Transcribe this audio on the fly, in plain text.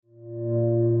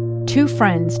Two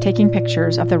friends taking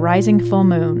pictures of the rising full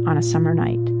moon on a summer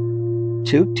night.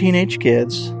 Two teenage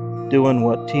kids doing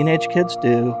what teenage kids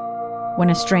do. When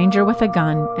a stranger with a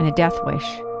gun and a death wish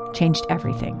changed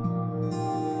everything.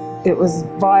 It was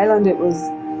violent, it was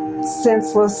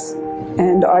senseless,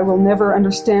 and I will never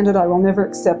understand it, I will never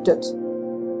accept it.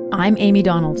 I'm Amy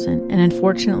Donaldson, and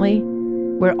unfortunately,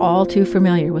 we're all too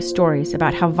familiar with stories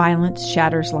about how violence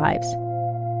shatters lives.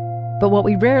 But what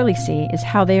we rarely see is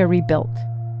how they are rebuilt.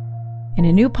 In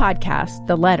a new podcast,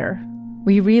 The Letter,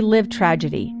 we relive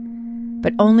tragedy,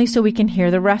 but only so we can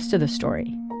hear the rest of the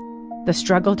story. The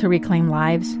struggle to reclaim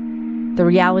lives, the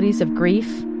realities of grief,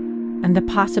 and the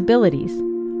possibilities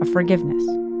of forgiveness.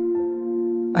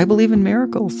 I believe in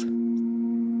miracles.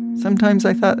 Sometimes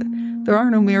I thought, there are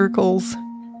no miracles.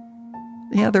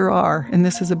 Yeah, there are, and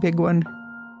this is a big one.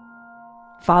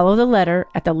 Follow The Letter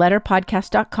at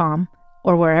theletterpodcast.com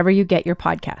or wherever you get your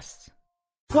podcasts.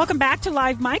 Welcome back to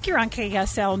Live Mike. You're on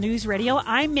KSL News Radio.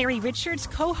 I'm Mary Richards,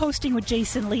 co-hosting with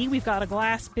Jason Lee. We've got a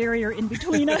glass barrier in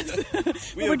between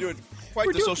us. We are doing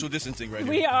quite the social distancing right here.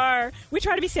 We are. We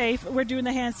try to be safe. We're doing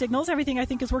the hand signals. Everything, I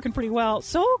think, is working pretty well.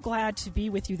 So glad to be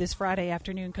with you this Friday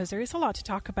afternoon because there is a lot to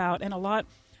talk about and a lot.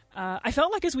 I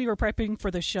felt like as we were prepping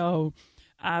for the show,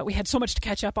 we had so much to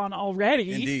catch up on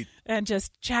already. Indeed. And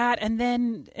just chat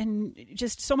and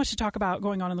just so much to talk about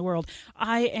going on in the world.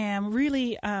 I am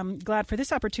really glad for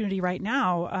this opportunity right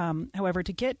now, however,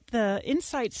 to get the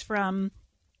insights from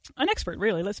an expert,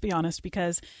 really, let's be honest,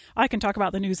 because I can talk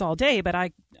about the news all day, but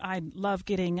I love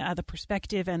getting the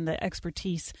perspective and the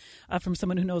expertise from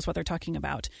someone who knows what they're talking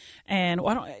about. And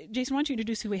Jason, why don't you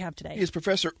introduce who we have today? He is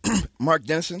Professor Mark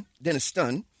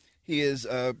Denniston. He is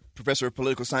a professor of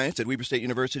political science at Weber State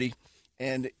University,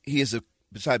 and he is,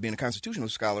 besides being a constitutional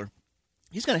scholar,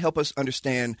 he's going to help us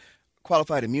understand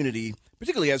qualified immunity,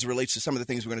 particularly as it relates to some of the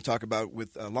things we're going to talk about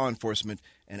with law enforcement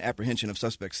and apprehension of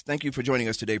suspects. Thank you for joining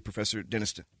us today, Professor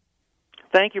Denniston.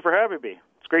 Thank you for having me.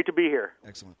 It's great to be here.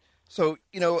 Excellent. So,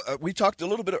 we talked a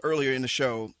little bit earlier in the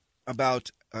show about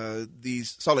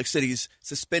these Salt Lake City's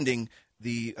suspending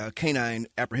the canine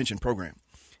apprehension program.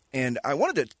 And I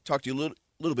wanted to talk to you a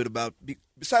little bit about,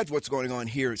 besides what's going on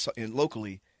here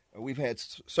locally, we've had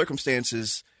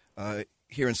circumstances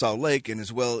here in Salt Lake and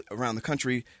as well around the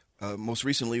country, most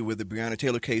recently with the Breonna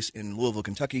Taylor case in Louisville,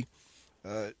 Kentucky,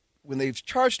 when they've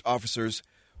charged officers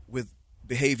with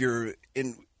behavior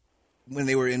when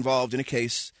they were involved in a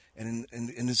case, and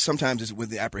sometimes it's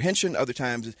with the apprehension, other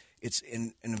times it's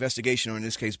in an investigation, or in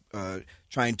this case,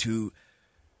 trying to,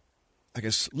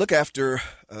 look after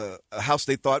a house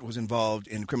they thought was involved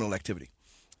in criminal activity.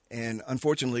 And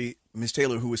unfortunately, Ms.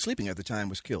 Taylor, who was sleeping at the time,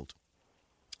 was killed.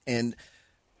 And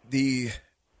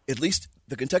at least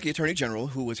the Kentucky Attorney General,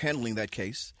 who was handling that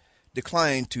case,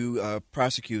 declined to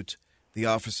prosecute the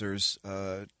officers,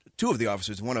 two of the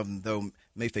officers. One of them, though,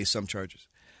 may face some charges.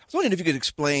 I was wondering if you could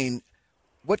explain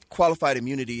what qualified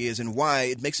immunity is and why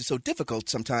it makes it so difficult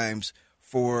sometimes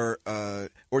or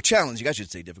challenging, I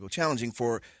should say challenging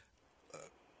for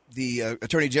the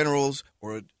attorney generals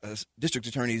or district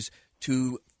attorneys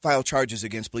to file charges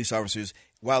against police officers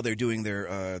while they're doing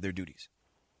their duties.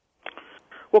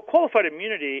 Well, qualified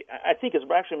immunity, I think, is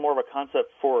actually more of a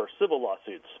concept for civil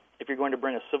lawsuits. If you're going to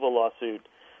bring a civil lawsuit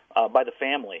by the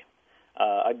family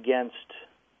against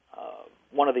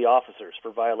one of the officers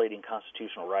for violating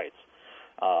constitutional rights,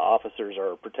 officers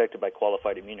are protected by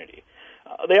qualified immunity.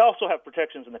 They also have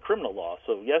protections in the criminal law.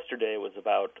 So yesterday was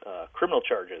about criminal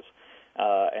charges,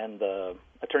 and the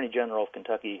Attorney General of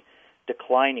Kentucky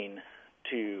declining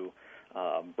to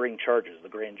bring charges. The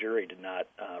grand jury did not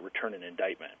return an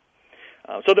indictment.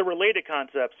 So they're related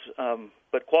concepts,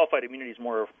 but qualified immunity is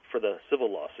more for the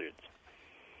civil lawsuits.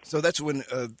 So that's when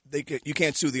you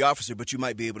can't sue the officer, but you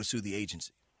might be able to sue the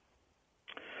agency.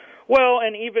 Well,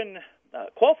 and even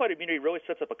qualified immunity really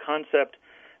sets up a concept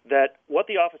that what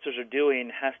the officers are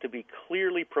doing has to be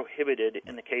clearly prohibited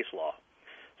in the case law.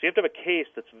 So you have to have a case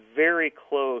that's very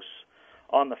close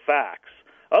on the facts.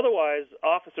 Otherwise,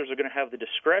 officers are going to have the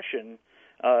discretion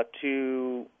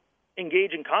to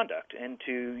engage in conduct and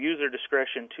to use their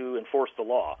discretion to enforce the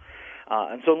law.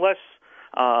 And so unless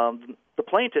the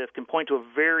plaintiff can point to a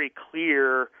very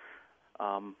clear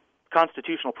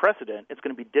constitutional precedent, it's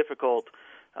going to be difficult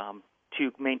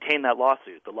to maintain that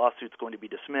lawsuit. The lawsuit's going to be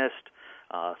dismissed,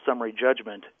 summary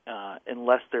judgment,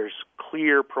 unless there's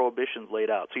clear prohibitions laid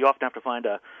out. So you often have to find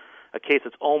a case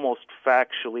that's almost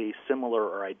factually similar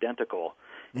or identical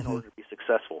in order to be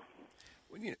successful.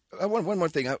 One more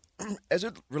thing. As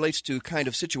it relates to kind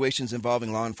of situations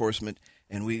involving law enforcement,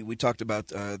 and we talked about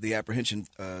the apprehension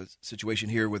situation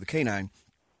here with the canine,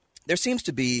 there seems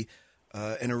to be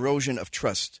an erosion of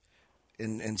trust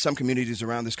in some communities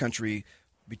around this country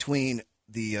between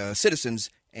the citizens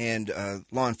and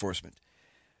law enforcement.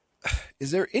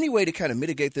 Is there any way to kind of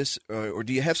mitigate this, or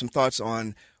do you have some thoughts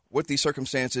on what these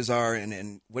circumstances are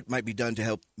and what might be done to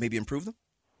help maybe improve them?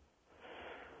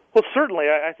 Well, certainly.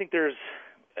 I think there's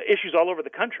issues all over the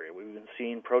country. We've been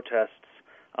seeing protests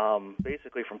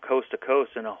basically from coast to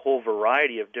coast in a whole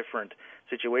variety of different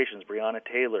situations. Breonna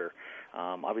Taylor,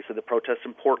 obviously the protests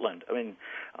in Portland. I mean,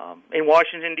 in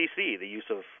Washington, D.C., the use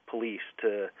of police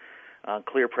to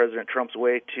clear President Trump's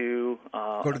way to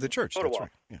go to the church. That's right.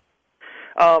 Yeah.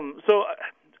 So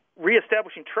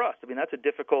reestablishing trust, I mean, that's a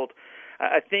difficult.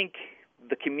 I think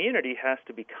the community has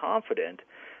to be confident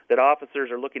that officers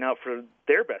are looking out for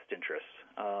their best interests,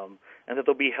 and that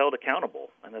they'll be held accountable,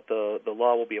 and that the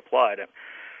law will be applied.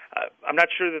 I'm not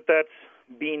sure that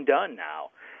that's being done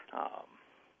now.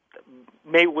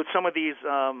 Maybe with some of these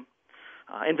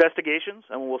investigations,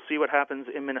 and we'll see what happens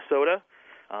in Minnesota,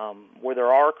 where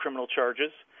there are criminal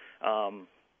charges,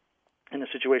 in a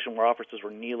situation where officers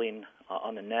were kneeling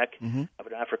on the neck of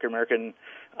an African-American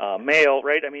male,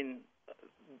 right? I mean,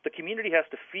 the community has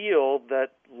to feel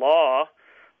that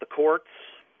the courts,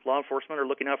 law enforcement are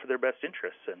looking out for their best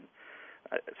interests. And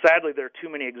sadly, there are too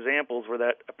many examples where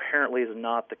that apparently is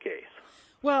not the case.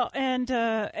 Well, and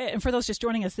for those just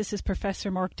joining us, this is Professor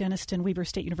Mark Denniston, Weber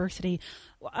State University.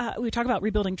 We talk about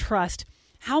rebuilding trust.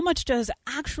 How much does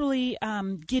actually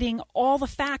getting all the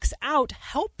facts out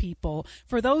help people?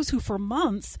 For those who for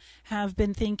months have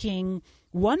been thinking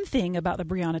one thing about the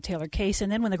Breonna Taylor case,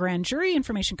 and then when the grand jury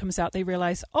information comes out, they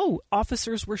realize,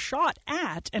 officers were shot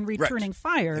at and returning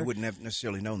fire. They wouldn't have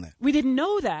necessarily known that. We didn't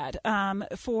know that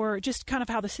for just kind of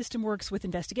how the system works with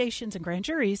investigations and grand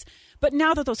juries. But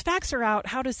now that those facts are out,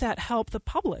 how does that help the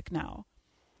public now?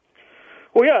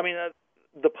 Well, yeah, I mean,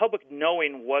 the public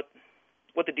knowing what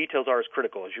the details are is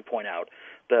critical, as you point out.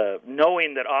 The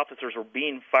knowing that officers were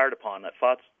being fired upon, that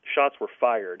shots were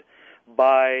fired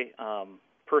by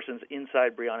persons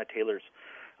inside Breonna Taylor's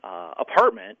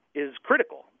apartment is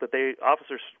critical. That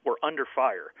officers were under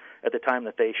fire at the time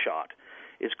that they shot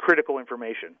is critical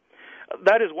information.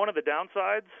 That is one of the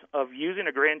downsides of using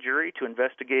a grand jury to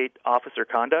investigate officer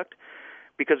conduct,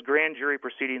 because grand jury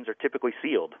proceedings are typically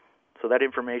sealed. So that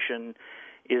information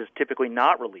is typically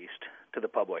not released to the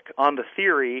public, on the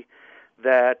theory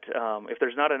that if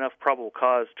there's not enough probable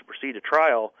cause to proceed to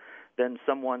trial, then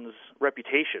someone's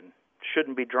reputation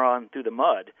shouldn't be drawn through the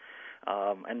mud,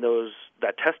 and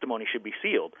that testimony should be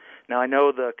sealed. Now, I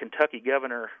know the Kentucky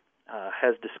governor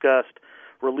has discussed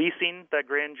releasing that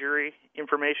grand jury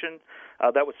information.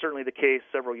 That was certainly the case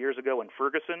several years ago in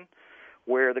Ferguson,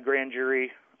 where the grand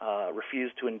jury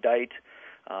refused to indict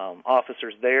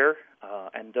officers there,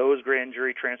 and those grand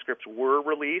jury transcripts were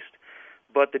released.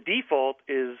 But the default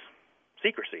is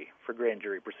secrecy for grand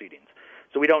jury proceedings.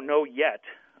 So we don't know yet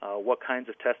what kinds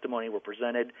of testimony were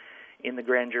presented in the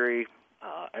grand jury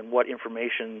and what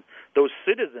information those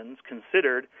citizens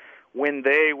considered when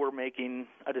they were making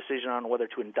a decision on whether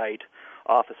to indict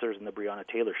officers in the Breonna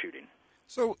Taylor shooting.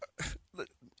 So,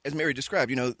 as Mary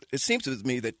described, it seems to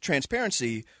me that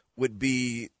transparency would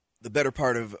be the better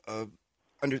part of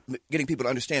getting people to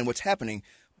understand what's happening.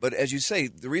 But as you say,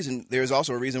 there's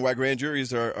also a reason why grand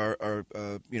juries are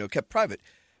kept private.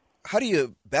 How do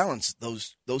you balance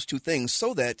those two things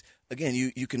so that, again,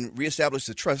 you can reestablish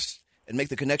the trust and make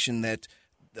the connection that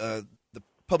the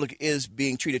public is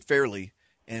being treated fairly,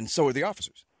 and so are the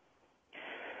officers?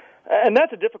 And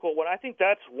that's a difficult one. I think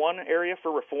that's one area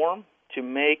for reform, to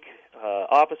make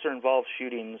officer-involved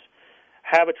shootings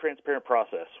have a transparent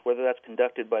process, whether that's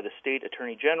conducted by the state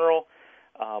attorney general,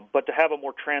 but to have a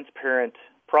more transparent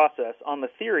process on the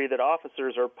theory that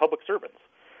officers are public servants.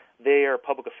 They are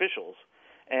public officials,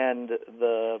 and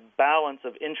the balance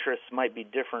of interests might be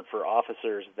different for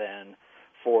officers than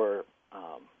for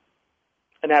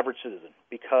an average citizen,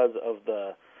 because of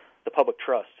the public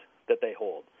trust that they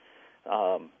hold.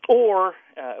 Or,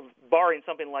 barring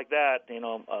something like that,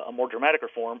 a more dramatic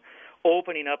reform,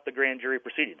 opening up the grand jury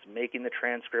proceedings, making the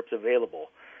transcripts available,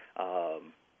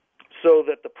 so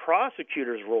that the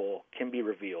prosecutor's role can be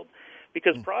revealed.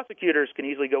 Because prosecutors can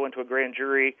easily go into a grand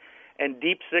jury and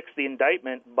deep six the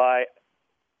indictment by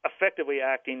effectively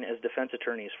acting as defense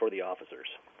attorneys for the officers.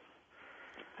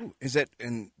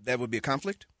 And that would be a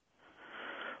conflict?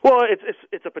 Well,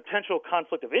 it's a potential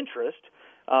conflict of interest.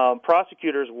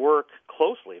 Prosecutors work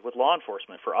closely with law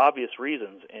enforcement for obvious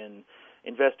reasons in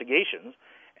investigations,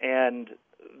 and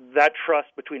that trust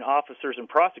between officers and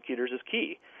prosecutors is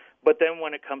key. But then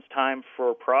when it comes time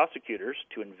for prosecutors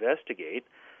to investigate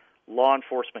law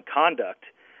enforcement conduct,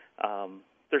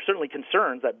 there's certainly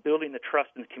concerns that building the trust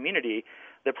in the community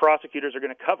that prosecutors are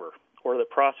going to cover, or that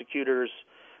prosecutors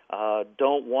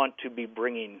don't want to be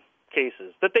bringing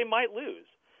cases that they might lose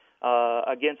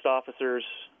against officers'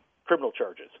 criminal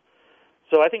charges.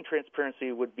 So I think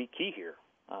transparency would be key here,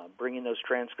 bringing those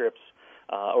transcripts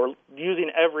or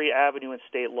using every avenue in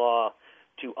state law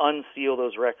to unseal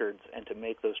those records and to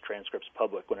make those transcripts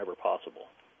public whenever possible.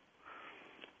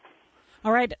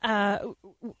 All right,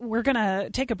 we're going to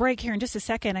take a break here in just a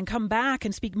second and come back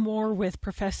and speak more with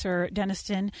Professor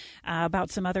Denniston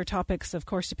about some other topics, of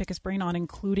course, to pick his brain on,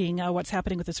 including what's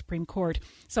happening with the Supreme Court.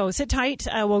 So sit tight.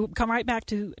 We'll come right back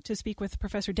to speak with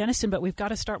Professor Denniston, but we've got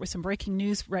to start with some breaking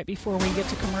news right before we get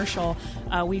to commercial.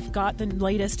 We've got the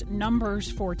latest numbers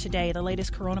for today, the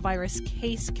latest coronavirus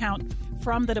case count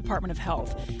from the Department of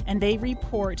Health, and they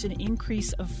report an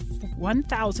increase of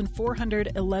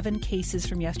 1,411 cases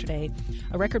from yesterday,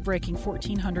 a record-breaking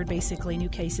 1,400 basically new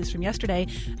cases from yesterday,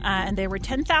 and there were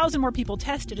 10,000 more people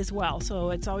tested as well,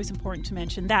 so it's always important to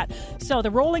mention that. So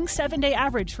the rolling 7-day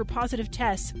average for positive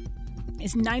tests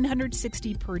is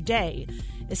 960 per day.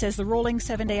 It says the rolling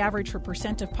 7-day average for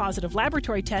percent of positive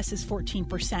laboratory tests is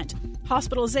 14%.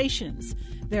 Hospitalizations,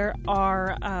 there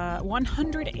are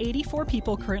 184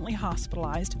 people currently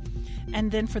hospitalized.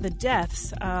 And then for the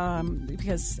deaths,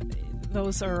 because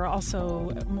those are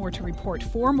also more to report,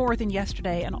 4 more than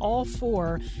yesterday, and all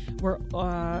 4 were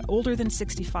older than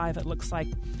 65, it looks like.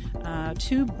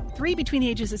 3 between the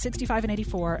ages of 65 and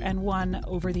 84, and 1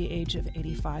 over the age of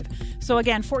 85. So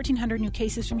again, 1,400 new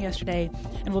cases from yesterday,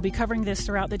 and we'll be covering this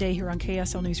throughout the day here on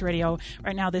KSL News Radio.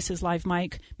 Right now, this is Live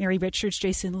Mike. Mary Richards,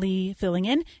 Jason Lee filling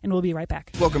in, and we'll be right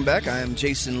back. Welcome back. I am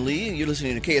Jason Lee. You're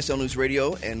listening to KSL News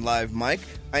Radio and Live Mike.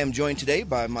 I am joined today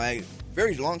by my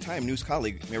very long-time news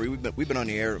colleague, Mary. We've been on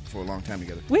the air for a long time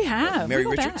together. We have. Mary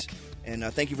We'll go Richards. back. And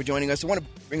thank you for joining us. I want to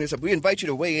bring this up. We invite you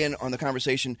to weigh in on the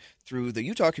conversation through the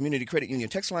Utah Community Credit Union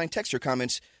text line. Text your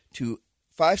comments to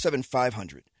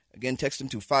 57500. Again, text them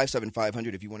to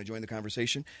 57500 if you want to join the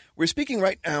conversation. We're speaking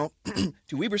right now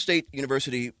to Weber State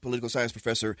University political science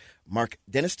professor Mark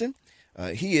Denniston.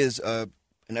 He is a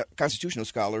constitutional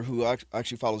scholar who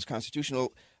actually follows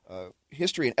constitutional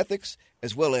history and ethics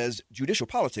as well as judicial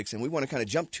politics. And we want to kind of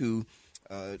jump to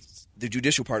the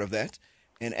judicial part of that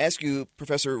and ask you,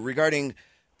 Professor, regarding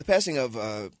the passing of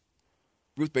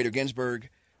Ruth Bader Ginsburg.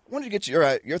 I wanted to get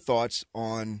your thoughts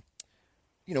on,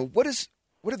 what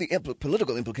are the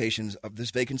political implications of this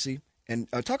vacancy, and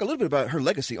talk a little bit about her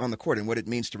legacy on the court and what it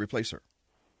means to replace her.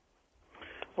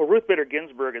 Well, Ruth Bader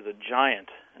Ginsburg is a giant,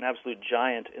 an absolute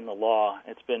giant in the law.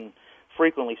 It's been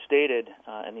frequently stated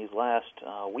in these last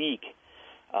week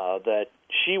that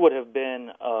she would have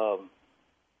been a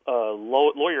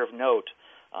lawyer of note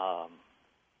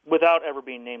without ever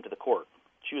being named to the court.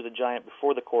 She was a giant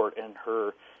before the court, and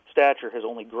her stature has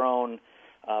only grown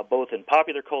both in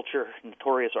popular culture,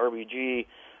 notorious RBG,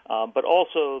 but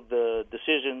also the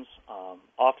decisions,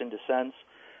 often dissents,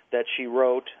 that she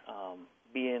wrote,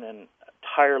 being a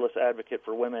tireless advocate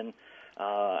for women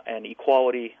and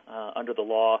equality under the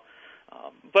law,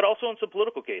 but also in some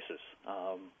political cases.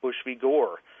 Bush v.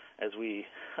 Gore, as we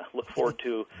look forward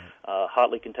to a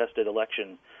hotly contested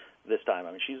election this time.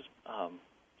 I mean, she's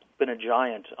been a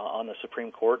giant on the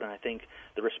Supreme Court, and I think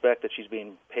the respect that she's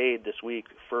being paid this week,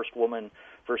 first woman,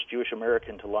 first Jewish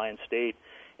American to lie in state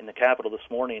in the Capitol this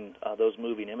morning, those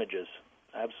moving images,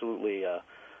 absolutely a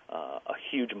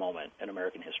huge moment in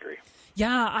American history.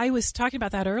 Yeah, I was talking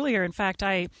about that earlier. In fact,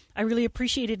 I really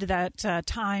appreciated that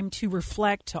time to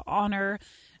reflect, to honor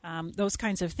those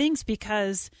kinds of things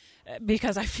because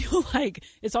I feel like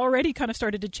it's already kind of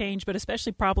started to change, but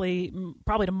especially probably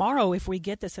tomorrow, if we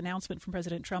get this announcement from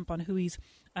President Trump on who he's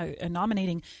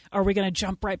nominating, are we going to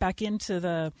jump right back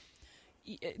into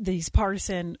these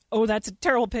partisan, oh, that's a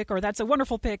terrible pick, or that's a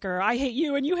wonderful pick, or I hate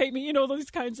you and you hate me,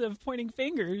 those kinds of pointing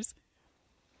fingers?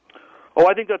 Oh,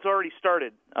 I think that's already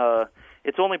started.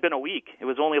 It's only been a week. It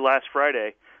was only last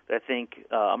Friday that I think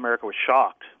America was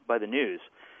shocked by the news.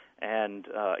 And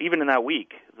even in that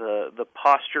week, the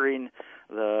posturing,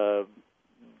 even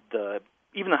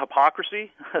the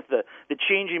hypocrisy, the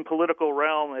changing political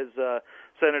realm as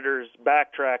senators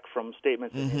backtrack from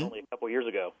statements made only a couple years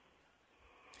ago.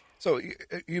 So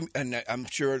and I'm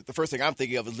sure the first thing I'm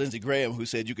thinking of is Lindsey Graham, who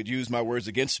said you could use my words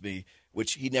against me,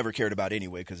 which he never cared about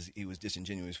anyway because he was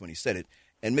disingenuous when he said it.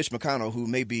 And Mitch McConnell, who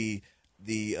may be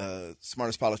the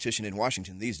smartest politician in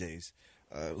Washington these days,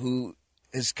 who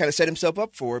has kind of set himself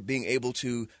up for being able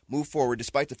to move forward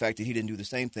despite the fact that he didn't do the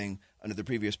same thing under the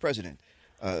previous president.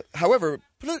 However,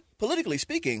 politically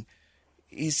speaking,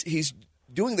 he's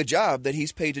doing the job that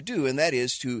he's paid to do, and that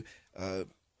is to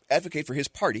advocate for his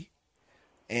party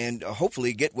and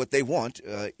hopefully get what they want,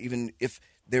 even if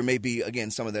there may be,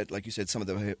 again, some of that, like you said, some of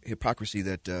the hypocrisy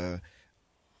that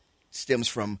stems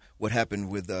from what happened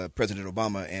with President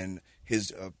Obama and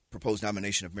his proposed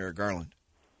nomination of Merrick Garland.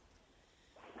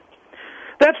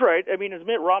 That's right. I mean, as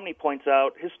Mitt Romney points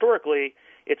out, historically,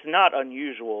 it's not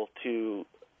unusual to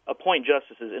appoint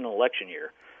justices in an election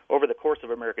year. Over the course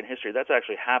of American history, that's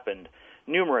actually happened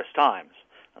numerous times,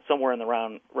 somewhere in the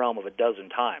realm of a dozen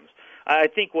times. I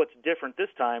think what's different this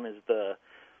time is the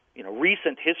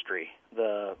recent history,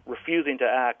 the refusing to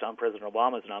act on President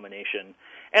Obama's nomination,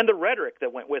 and the rhetoric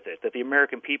that went with it, that the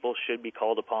American people should be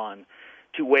called upon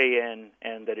to weigh in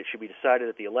and that it should be decided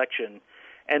at the election,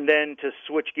 and then to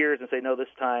switch gears and say, no, this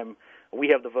time we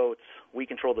have the votes, we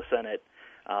control the Senate,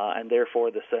 and therefore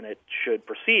the Senate should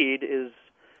proceed, is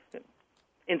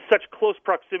in such close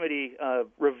proximity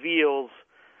reveals,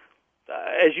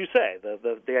 as you say,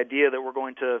 the idea that we're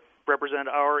going to represent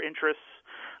our interests,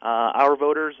 our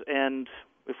voters, and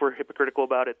if we're hypocritical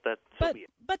about it, so be it.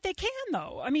 But they can,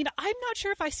 though. I mean, I'm not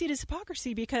sure if I see it as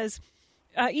hypocrisy because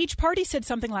each party said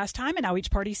something last time, and now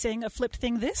each party's saying a flipped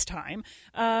thing this time.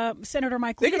 Senator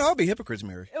Mike Lee. They can all be hypocrites,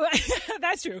 Mary.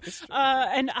 That's true.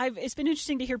 And it's been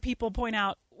interesting to hear people point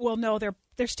out, well, no,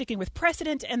 they're sticking with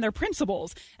precedent and their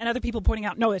principles, and other people pointing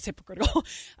out, no, it's hypocritical.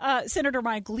 Senator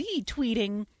Mike Lee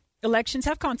tweeting, elections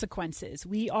have consequences.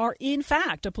 We are, in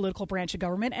fact, a political branch of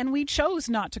government, and we chose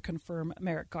not to confirm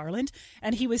Merrick Garland.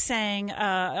 And he was saying,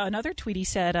 another tweet he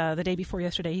said the day before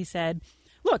yesterday, he said,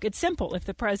 look, it's simple. If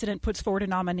the president puts forward a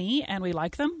nominee and we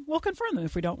like them, we'll confirm them.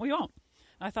 If we don't, we won't.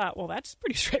 I thought, well, that's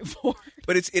pretty straightforward.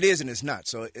 But it is and it's not.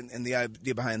 So, and the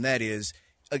idea behind that is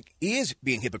he is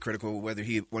being hypocritical, whether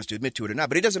he wants to admit to it or not.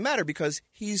 But it doesn't matter because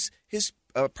his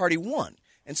party won.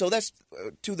 And so that's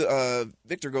to the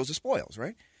victor goes the spoils,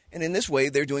 right? And in this way,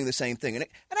 they're doing the same thing. And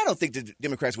I don't think the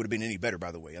Democrats would have been any better,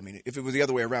 by the way. I mean, if it was the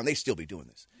other way around, they'd still be doing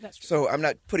this. That's true. So I'm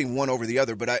not putting one over the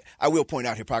other, but I will point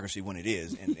out hypocrisy when it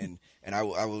is. And I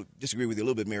will disagree with you a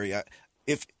little bit, Mary.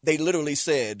 If they literally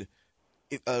said,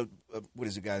 what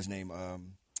is the guy's name?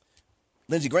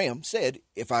 Lindsey Graham said,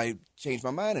 if I change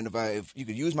my mind and if you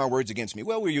could use my words against me,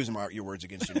 well, we're using your words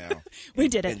against you now. We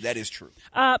did it. And that is true.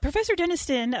 Professor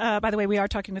Denniston, by the way, we are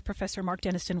talking with Professor Mark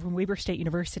Denniston from Weber State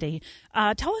University.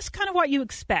 Tell us kind of what you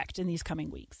expect in these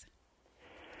coming weeks.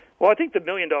 Well, I think the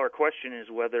million-dollar question is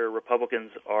whether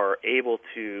Republicans are able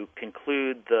to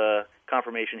conclude the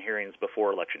confirmation hearings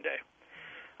before Election Day.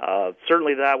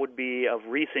 Certainly that would be, of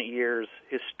recent years,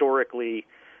 historically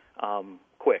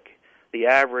quick. The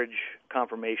average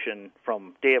confirmation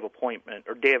from day of appointment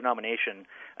or day of nomination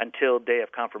until day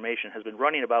of confirmation has been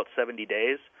running about 70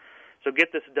 days. So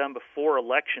get this done before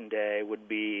Election Day would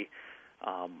be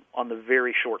on the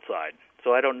very short side.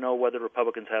 So I don't know whether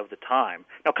Republicans have the time.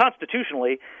 Now,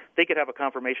 constitutionally, they could have a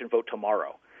confirmation vote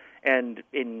tomorrow. And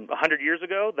in 100 years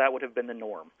ago, that would have been the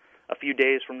norm. A few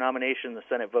days from nomination, the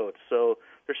Senate votes. So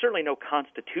there's certainly no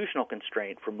constitutional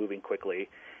constraint for moving quickly.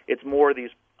 It's more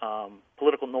these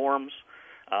political norms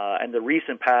and the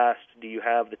recent past. Do you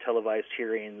have the televised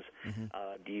hearings? Mm-hmm.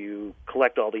 Do you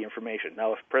collect all the information?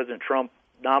 Now, if President Trump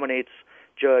nominates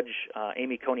Judge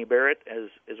Amy Coney Barrett, as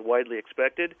is widely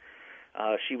expected,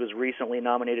 she was recently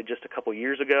nominated just a couple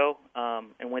years ago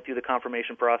and went through the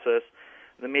confirmation process,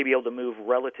 they may be able to move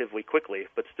relatively quickly.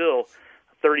 But still,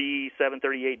 37,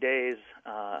 38 days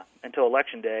until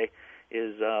Election Day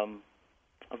is a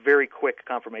very quick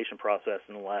confirmation process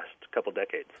in the last couple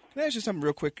decades. Can I ask you something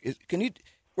real quick?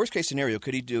 Worst case scenario,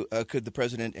 could the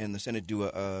president and the Senate do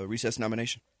a recess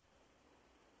nomination?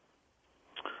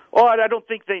 Well, I don't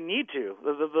think they need to.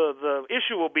 The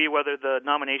issue will be whether the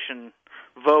nomination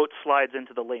vote slides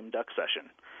into the lame duck session,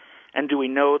 and do we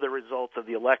know the results of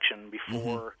the election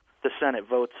before the Senate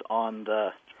votes on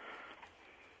the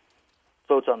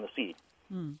seat?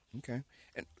 Okay.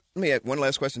 And let me add one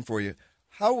last question for you.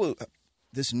 How will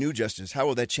this new justice, how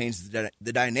will that change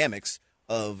the dynamics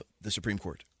of the Supreme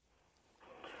Court?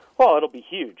 Well, it'll be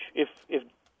huge. If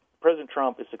President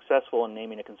Trump is successful in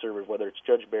naming a conservative, whether it's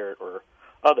Judge Barrett or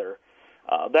other,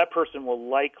 that person will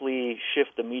likely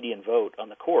shift the median vote on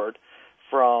the court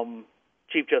from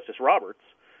Chief Justice Roberts,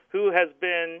 who has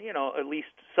been, at least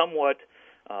somewhat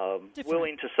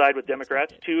willing to side with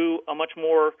Democrats, to a much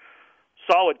more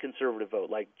solid conservative vote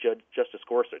like Justice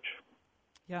Gorsuch.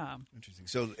 Yeah. Interesting.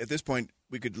 So at this point,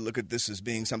 we could look at this as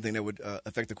being something that would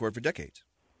affect the court for decades.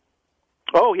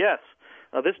 Oh, yes.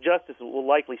 This justice will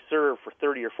likely serve for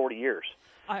 30 or 40 years.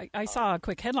 I saw a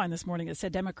quick headline this morning that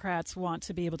said Democrats want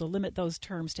to be able to limit those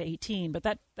terms to 18, but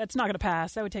that's not going to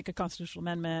pass. That would take a constitutional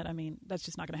amendment. I mean, that's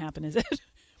just not going to happen, is it?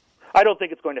 I don't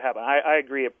think it's going to happen. I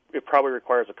agree. It probably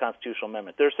requires a constitutional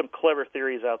amendment. There's some clever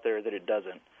theories out there that it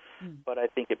doesn't. but I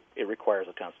think it requires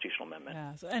a constitutional amendment.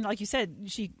 Yeah. So, and like you said,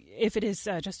 if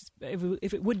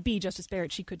it would be Justice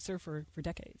Barrett, she could serve for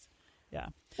decades. Yeah.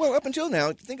 Well, up until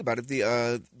now, think about it.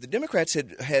 The Democrats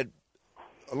had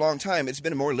a long time. It's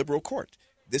been a more liberal court.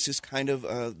 This is kind of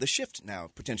the shift now,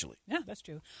 potentially. Yeah, that's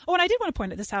true. Oh, and I did want to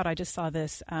point this out. I just saw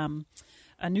this.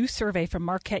 A new survey from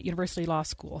Marquette University Law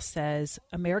School says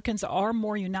Americans are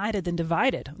more united than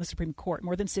divided on the Supreme Court.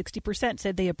 More than 60%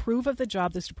 said they approve of the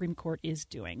job the Supreme Court is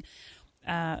doing.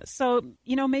 So,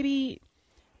 maybe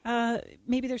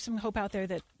there's some hope out there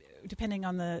that, depending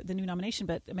on the new nomination,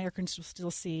 but Americans will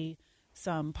still see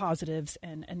some positives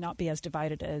and not be as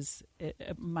divided as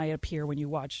it might appear when you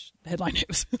watch headline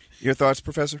news. Your thoughts,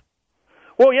 Professor?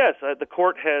 Well, yes. The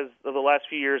court has, over the last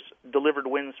few years, delivered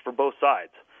wins for both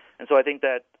sides. And so I think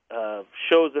that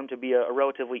shows them to be a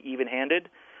relatively even-handed,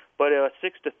 but a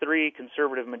 6-3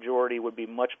 conservative majority would be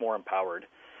much more empowered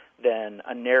than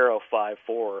a narrow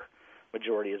 5-4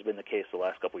 majority has been the case the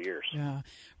last couple of years. Yeah.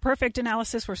 Perfect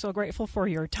analysis. We're so grateful for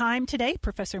your time today.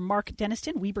 Professor Mark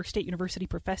Denniston, Weber State University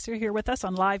professor, here with us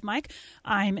on Live Mic.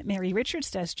 I'm Mary Richards.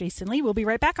 That's Jason Lee. We'll be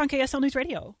right back on KSL News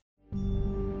Radio.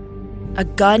 A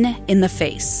gun in the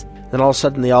face. Then all of a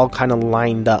sudden they all kind of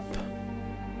lined up.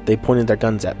 They pointed their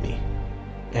guns at me.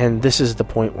 And this is the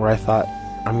point where I thought,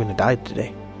 I'm going to die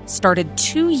today. Started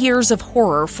 2 years of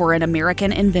horror for an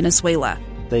American in Venezuela.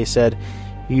 They said,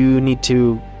 you need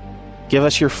to give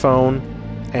us your phone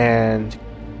and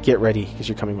get ready because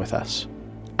you're coming with us.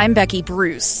 I'm Becky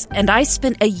Bruce, and I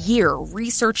spent a year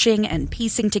researching and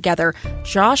piecing together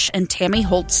Josh and Tammy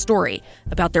Holt's story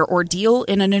about their ordeal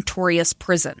in a notorious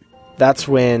prison. That's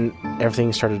when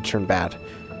everything started to turn bad.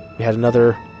 We had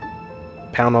another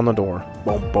pound on the door.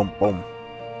 Boom, boom, boom.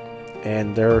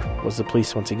 And there was the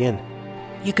police once again.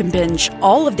 You can binge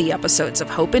all of the episodes of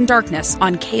Hope in Darkness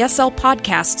on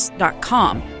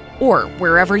KSLPodcasts.com or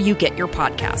wherever you get your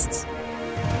podcasts.